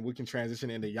 and we can transition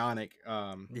into Yannick.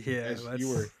 Yeah, As you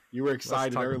were let's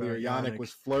excited talk earlier, about Yannick Yannick.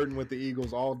 was flirting with the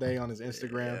Eagles all day on his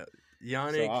Instagram. Yeah,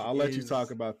 So Yannick I'll let you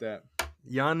talk about that.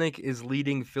 Yannick is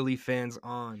leading Philly fans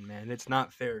on, man. It's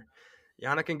not fair.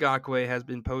 Yannick Ngakwe has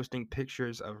been posting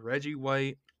pictures of Reggie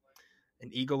White, an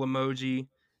eagle emoji,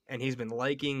 and he's been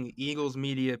liking Eagles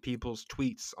media people's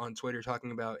tweets on Twitter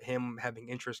talking about him having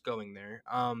interest going there.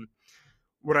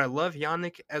 Would I love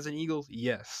Yannick as an Eagle?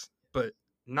 Yes, but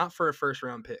not for a first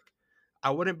round pick. I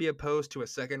wouldn't be opposed to a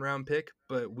second round pick,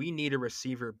 but we need a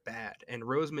receiver bad. And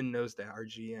Roseman knows that, our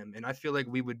GM. And I feel like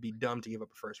we would be dumb to give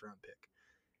up a first round pick.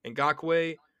 And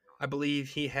Ngakwe, I believe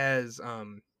he has I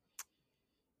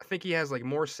think he has like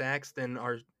more sacks than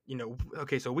our,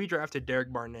 okay, so we drafted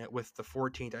Derek Barnett with the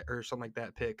 14th or something like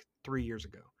that pick 3 years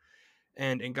ago.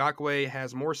 And Ngakwe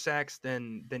has more sacks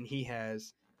than he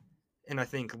has, and I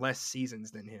think less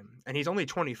seasons than him. And he's only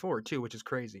 24 too, which is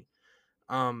crazy.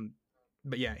 Um,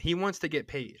 but yeah, he wants to get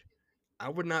paid. I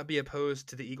would not be opposed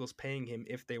to the Eagles paying him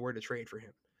if they were to trade for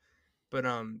him. But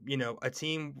a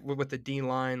team with the D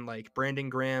line like Brandon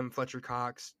Graham, Fletcher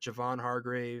Cox, Javon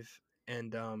Hargrave,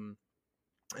 and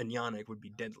Yannick would be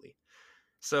deadly.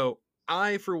 So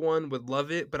I, for one, would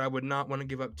love it, but I would not want to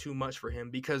give up too much for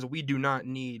him because we do not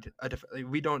need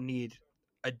we don't need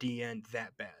a D end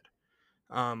that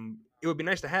bad. It would be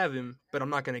nice to have him, but I'm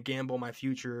not going to gamble my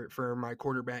future for my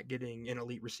quarterback getting an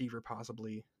elite receiver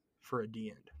possibly for a D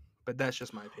end. But that's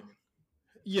just my opinion.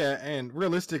 Yeah, and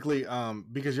realistically,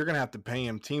 because you're gonna have to pay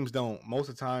him. Teams don't. Most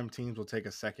of the time, teams will take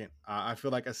a second. I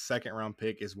feel like a second round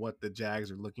pick is what the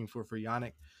Jags are looking for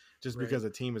Yannick, just Right. because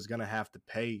the team is gonna have to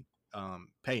pay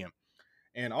him.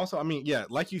 And also, I mean, yeah,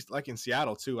 like in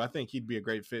Seattle too. I think he'd be a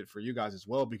great fit for you guys as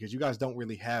well because you guys don't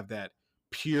really have that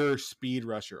pure speed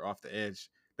rusher off the edge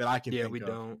that I can Yeah, think we of.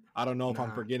 don't. I don't know if I'm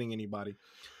Nah. forgetting anybody,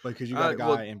 but because you got a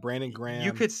Well, guy in Brandon you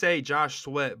Graham. could say Josh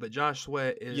Sweat, but Josh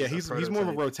Sweat Yeah, is a he's more of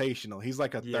a prototype. rotational. He's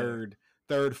like a Yeah.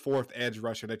 third, fourth edge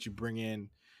rusher that you bring in,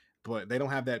 but they don't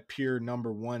have that pure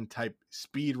number one type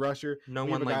speed rusher. No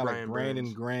We have one a like guy like Brian Brandon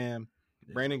Burns. Graham.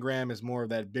 Yeah. Brandon Graham is more of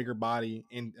that bigger body,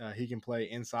 and he can play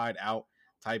inside out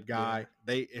type Yeah. guy.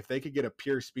 If they could get a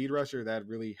pure speed rusher, that'd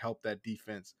really help that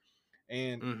defense.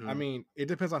 And I Mm-hmm. mean, it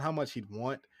depends on how much he'd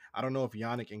want. I don't know if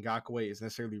Yannick Ngakoue is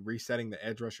necessarily resetting the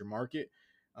edge rusher market.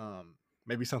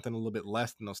 Maybe something a little bit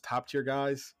less than those top tier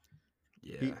guys.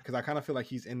 Yeah. Because I kind of feel like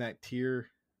he's in that tier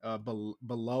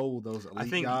below those I elite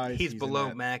think guys. he's He's in below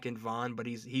that. Mac and Vaughn, but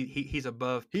he's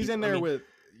above He's people. in I there mean, with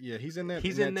he's in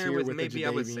he's that in there tier with with the maybe I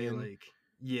would say Jadavian. like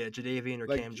Jadavian or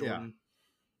Like Cam yeah. Jordan.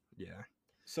 Yeah.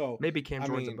 So Maybe Cam I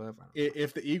Jordan's mean, above. I don't know.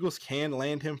 if the Eagles can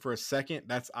land him for a second,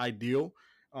 that's ideal.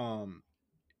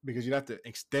 Because you'd have to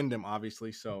extend him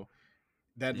obviously. So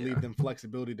that'd Yeah. leave them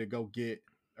flexibility to go get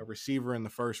a receiver in the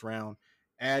first round,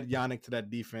 add Yannick to that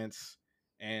defense,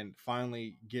 and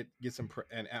finally get some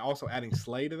and also adding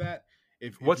Slay to that.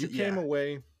 If What's you it? came Yeah.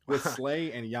 away with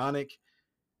Slay and Yannick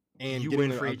and You getting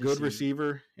win free a good agency,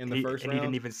 receiver in the first and he didn't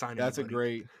round, even sign that's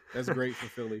anybody. great for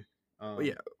Philly. Well,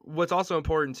 yeah. What's also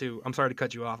important too, I'm sorry to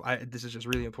cut you off. This is just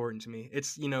really important to me.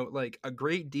 It's like a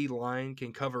great D line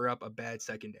can cover up a bad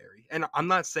secondary, and I'm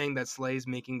not saying that Slay's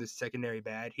making the secondary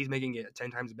bad. He's making it 10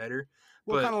 times better.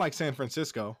 Well, But kind of like San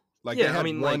Francisco. Like yeah, I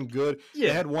mean, like they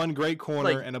yeah, had one great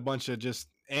corner like and a bunch of just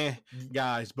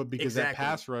guys, but because that exactly.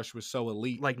 pass rush was so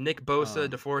elite, Like Nick Bosa,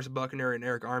 um, DeForest Buckner, and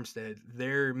Eric Armstead,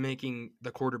 they're making the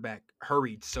quarterback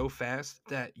hurried so fast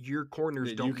that your corners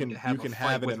that don't need to have a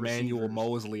fight an with Emmanuel receivers.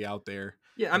 Mosley out there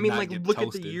Yeah, I and mean, not like get look at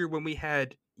the toasted. year when we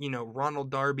had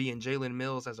Ronald Darby and Jalen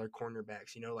Mills as our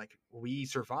cornerbacks. Like we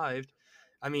survived.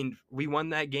 I mean, we won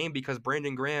that game because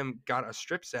Brandon Graham got a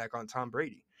strip sack on Tom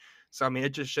Brady. So I mean, it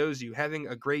just shows you having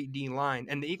a great D line,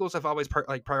 and the Eagles have always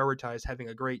prioritized having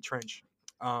a great trench.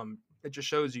 It just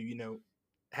shows you,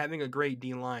 having a great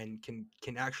D line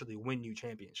can actually win you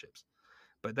championships.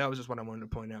 But that was just what I wanted to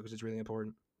point out because it's really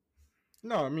important.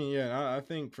 No, I mean, yeah, I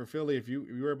think for Philly, if you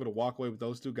were able to walk away with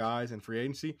those two guys in free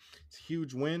agency, it's a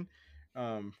huge win.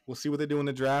 We'll see what they do in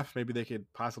the draft. Maybe they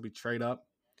could possibly trade up,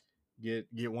 get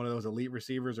one of those elite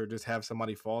receivers or just have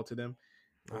somebody fall to them.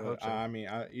 I But hope so. I mean,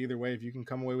 either way, if you can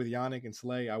come away with Yannick and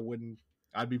Slay,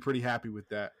 I'd be pretty happy with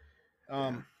that.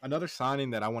 Yeah. Another signing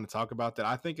that I want to talk about that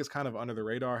I think is kind of under the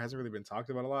radar, hasn't really been talked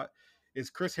about a lot, is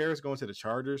Chris Harris going to the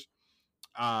Chargers.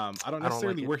 I don't I don't like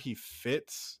necessarily it. where he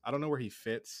fits. I don't know where he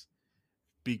fits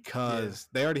Yeah. because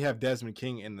they already have Desmond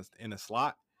King in the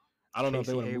slot. I don't know if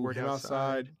they Casey want to move Hayward him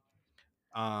outside.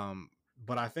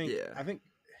 But I think Yeah.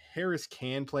 Harris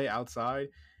can play outside,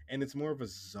 and it's more of a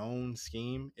zone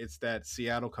scheme. It's that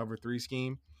Seattle cover 3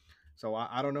 scheme. So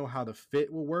I don't know how the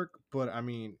fit will work, but I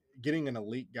mean, getting an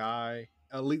elite guy,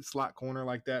 elite slot corner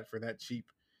like that for that cheap,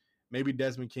 maybe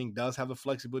Desmond King does have the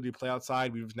flexibility to play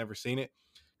outside. We've never seen it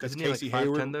because Isn't he like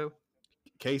 5'10" though?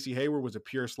 Casey Hayward was a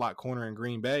pure slot corner in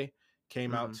Green Bay,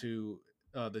 came out Mhm. to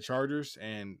the Chargers,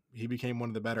 and he became one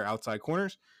of the better outside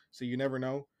corners. So you never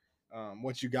know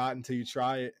what you got until you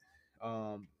try it.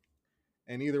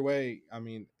 And either way, I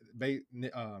mean,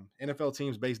 NFL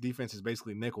teams' base defense is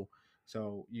basically nickel.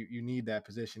 So you need that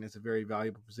position. It's a very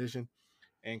valuable position.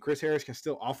 And Chris Harris can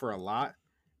still offer a lot.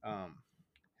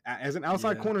 As an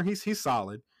outside Yeah. corner, he's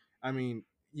solid. I mean,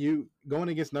 you going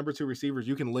against number 2 receivers,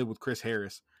 you can live with Chris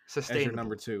Harris as your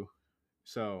number Sustainable. 2.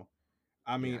 So,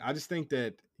 I mean, Yeah. I just think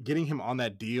that getting him on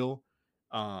that deal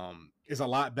is a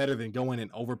lot better than going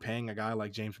and overpaying a guy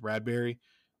like James Bradbury.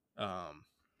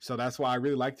 So that's why I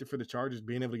really liked it for the Chargers,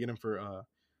 being able to get him for a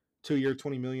 2-year,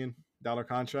 $20 million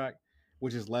contract,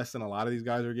 which is less than a lot of these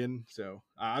guys are getting. So,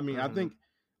 I mean, I Mhm. think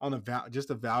on just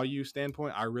a value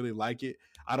standpoint, I really like it.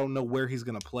 I don't know where he's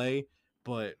going to play,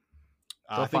 but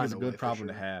They'll I think find it's a a way good for problem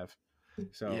to sure. have.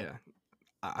 So, Yeah.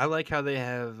 I like how they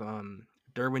have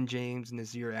Derwin James,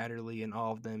 Nazir Adderley, and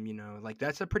all of them. You know, like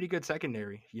that's a pretty good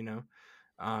secondary. You know,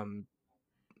 um,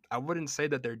 I wouldn't say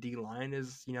that their D line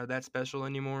is that special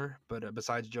anymore, but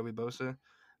besides Joey Bosa,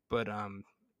 but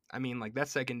I mean like that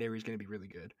secondary is going to be really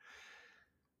good.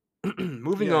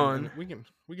 Moving yeah, and on. we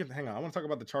can hang on. I want to talk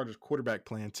about the Chargers quarterback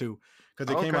plan too,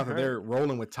 because it came Okay, out all that right. they're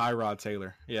rolling with Tyrod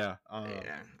Taylor. Yeah,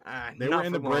 they were Not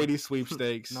in for the long. Brady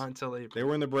sweepstakes. Not until They April.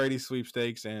 were in the Brady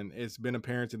sweepstakes, and it's been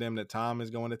apparent to them that Tom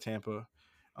is going to Tampa.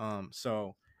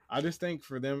 So I just think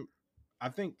for them, I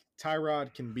think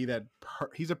Tyrod can be that.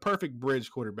 He's a perfect bridge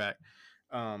quarterback.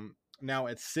 Now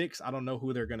at 6, I don't know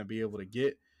who they're going to be able to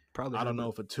get. Probably I don't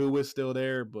know Herbert. if a Tua is still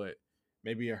there, but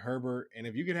maybe a Herbert. And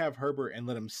if you could have Herbert and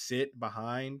let him sit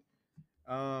behind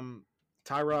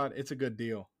Tyrod, it's a good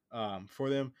deal for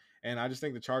them. And I just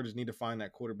think the Chargers need to find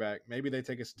that quarterback. Maybe they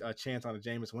take a chance on a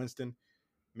Jameis Winston,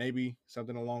 maybe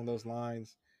something along those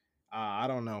lines. I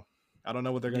don't know. I don't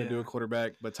know what they're going to do Yeah. at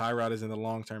quarterback, but Tyrod isn't the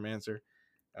long term answer.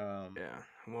 Yeah.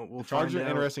 Well, we'll The Chargers find are an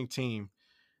out. interesting team.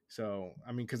 So,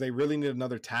 I mean, because they really need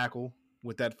another tackle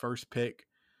with that first pick.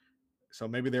 So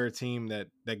maybe they're a team that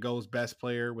goes best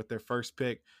player with their first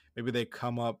pick. Maybe they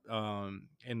come up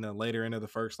in the later end of the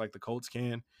first, like the Colts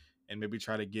can, and maybe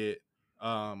try to get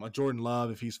a Jordan Love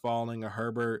if he's falling, a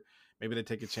Herbert. Maybe they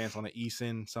take a chance on an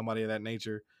Eason, somebody of that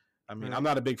nature. I mean, I'm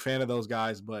Right. not a big fan of those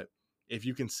guys, but if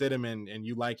you can sit him and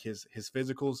you like his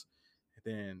physicals,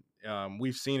 then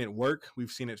we've seen it work. We've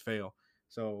seen it fail.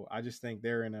 So I just think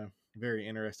they're in a very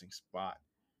interesting spot.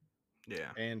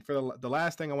 Yeah. And for the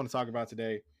last thing I want to talk about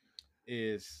today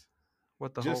is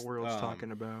What the whole just world's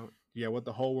talking about. yeah, what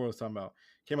the whole world's talking about.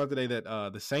 Came out today that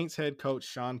the Saints head coach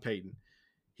Sean Payton,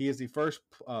 he is the first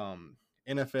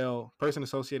NFL person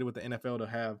associated with the NFL to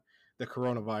have the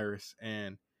coronavirus,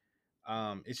 and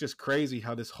it's just crazy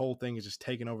how this whole thing is just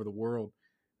taking over the world,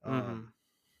 Mm-hmm.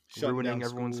 shutting Ruining down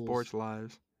everyone's schools, sports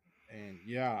lives. and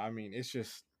yeah, I mean it's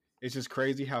just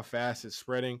crazy how fast it's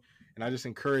spreading, and I just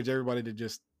encourage everybody to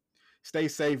just stay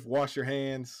safe, wash your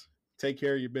hands, take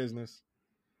care of your business,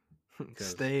 because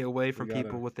Stay away we from gotta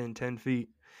people within 10 feet.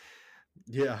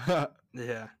 yeah.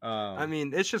 Yeah. I um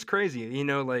mean, it's just crazy.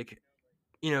 Like,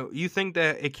 you think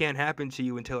that it can't happen to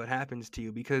you until it happens to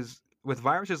you because with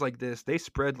viruses like this, they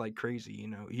spread like crazy.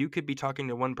 You could be talking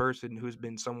to one person who's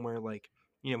been somewhere like,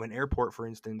 an airport, for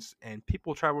instance, and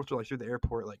people travel through the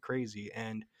airport like crazy.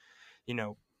 And, you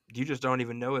know, you just don't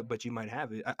even know it, but you might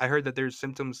have it. I heard that there's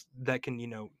symptoms that can,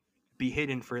 be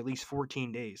hidden for at least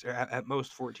 14 days or at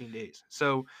most 14 days.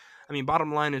 So, I mean,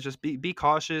 bottom line is just be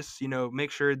cautious,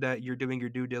 make sure that you're doing your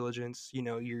due diligence,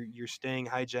 you're staying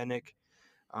hygienic.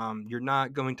 You're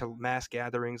not going to mass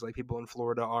gatherings like people in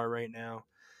Florida are right now.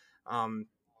 Um,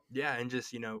 yeah, and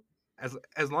just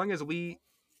as long as we,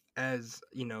 as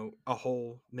a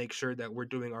whole, make sure that we're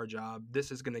doing our job,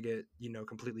 this is gonna get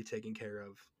completely taken care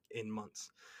of in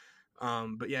months.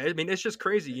 But yeah, I mean, it's just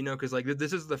crazy, because like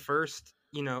this is the first,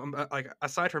 like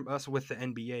aside from us with the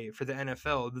NBA, for the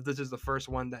NFL, this is the first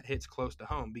one that hits close to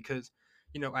home because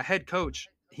a head coach,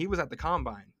 he was at the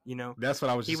combine. That's what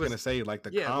I was He just gonna was, say. Like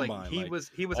the yeah, like combine, like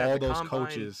he was at all the those combine.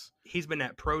 coaches. He's been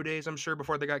at pro days, I'm sure,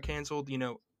 before they got canceled.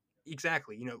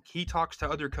 Exactly. He talks to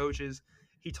other coaches.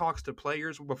 He talks to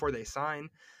players before they sign.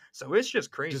 So it's just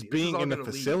Just crazy. This is being all in the going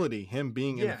to lead. facility, him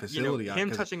being in the Yeah, facility, him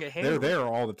because touching a they're there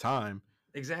handrail. all the time.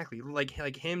 Exactly. Like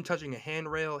him touching a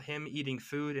handrail, him eating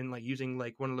food and like using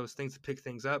like one of those things to pick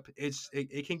things up.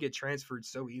 It can get transferred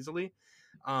so easily.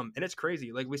 And it's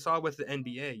crazy. Like we saw with the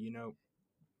NBA,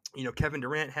 Kevin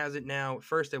Durant has it now.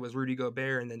 First it was Rudy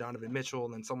Gobert and then Donovan Mitchell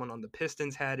and then someone on the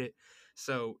Pistons had it.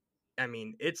 So I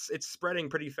mean, it's spreading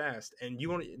pretty fast and you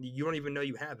don't even know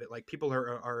you have it. Like people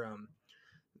are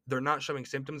they're not showing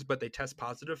symptoms but they test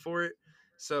positive for it.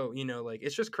 So, like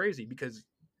it's just crazy because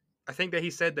I think that he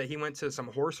said that he went to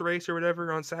some horse race or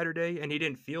whatever on Saturday and he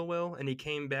didn't feel well and he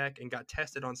came back and got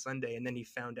tested on Sunday and then he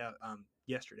found out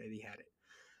yesterday that he had it.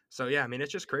 So yeah, I mean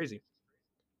it's just crazy.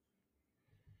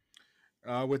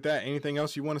 With that, anything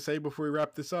else you want to say before we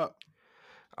wrap this up?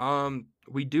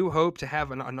 We do hope to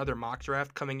have another mock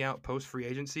draft coming out post free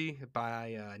agency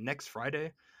by next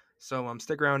Friday. So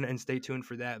stick around and stay tuned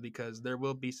for that because there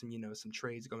will be some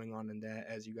trades going on in that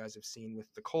as you guys have seen with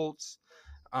the Colts.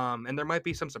 And there might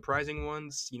be some surprising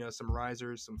ones, some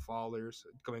risers, some fallers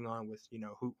going on with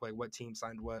who like what team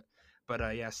signed what.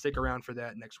 But yeah, stick around for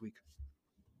that next week.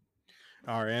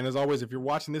 All right, and as always, if you're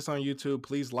watching this on YouTube,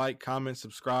 please like, comment,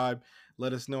 subscribe.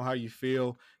 Let us know how you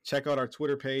feel. Check out our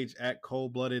Twitter page at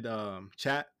Cold Blooded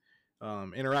Chat.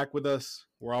 Interact with us.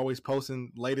 We're always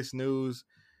posting latest news.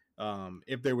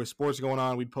 If there was sports going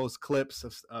on, we'd post clips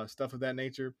of stuff of that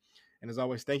nature. And as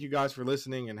always, thank you guys for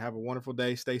listening and have a wonderful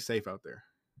day. Stay safe out there.